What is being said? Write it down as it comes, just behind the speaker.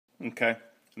Okay,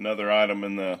 another item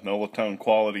in the Nolatone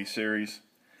quality series.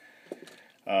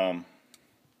 I'll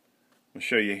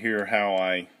show you here how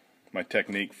my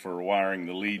technique for wiring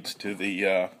the leads to the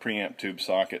preamp tube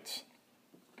sockets.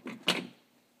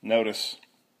 Notice,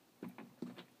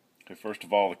 okay, first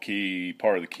of all,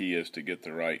 part of the key is to get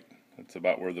the right. That's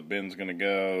about where the bin's going to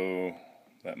go.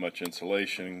 That much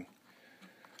insulation.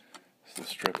 So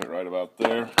strip it right about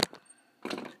there.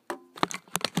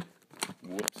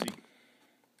 Whoopsie.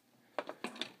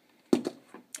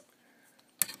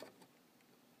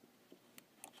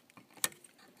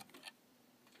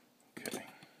 Okay.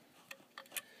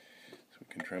 So we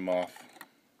can trim off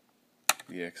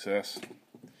the excess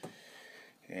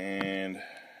and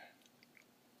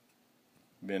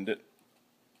bend it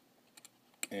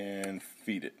and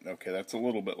feed it. Okay, that's a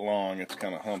little bit long. It's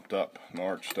kind of humped up and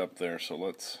arched up there, so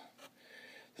let's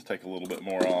take a little bit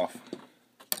more off.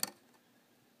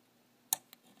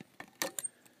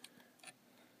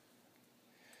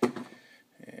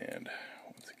 And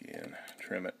once again,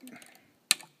 trim it.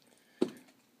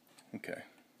 Okay,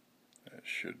 that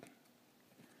should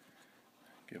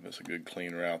give us a good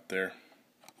clean route there.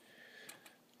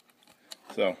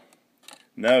 So,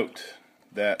 note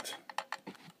that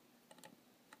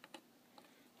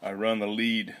I run the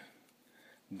lead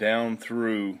down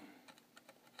through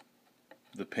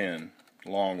the pin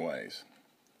long ways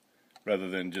rather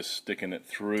than just sticking it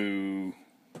through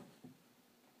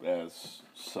as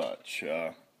such,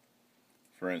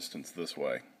 for instance this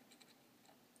way,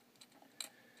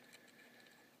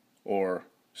 or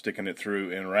sticking it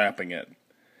through and wrapping it.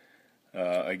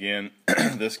 Again,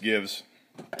 this gives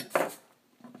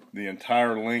the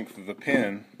entire length of the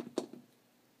pin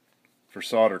for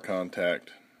solder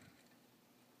contact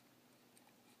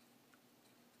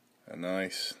a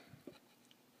nice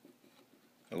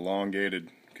elongated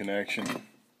connection.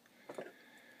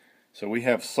 So we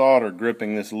have solder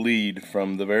gripping this lead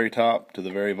from the very top to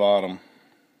the very bottom.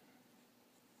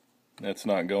 That's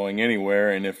not going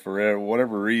anywhere, and if for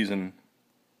whatever reason,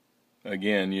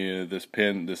 again,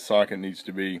 this socket needs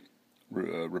to be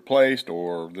replaced,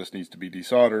 or this needs to be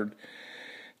desoldered,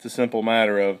 it's a simple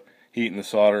matter of heating the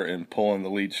solder and pulling the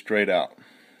lead straight out.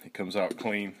 It comes out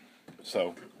clean.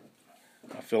 So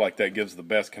I feel like that gives the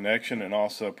best connection and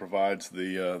also provides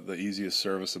the easiest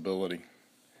serviceability.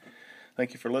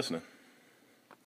 Thank you for listening.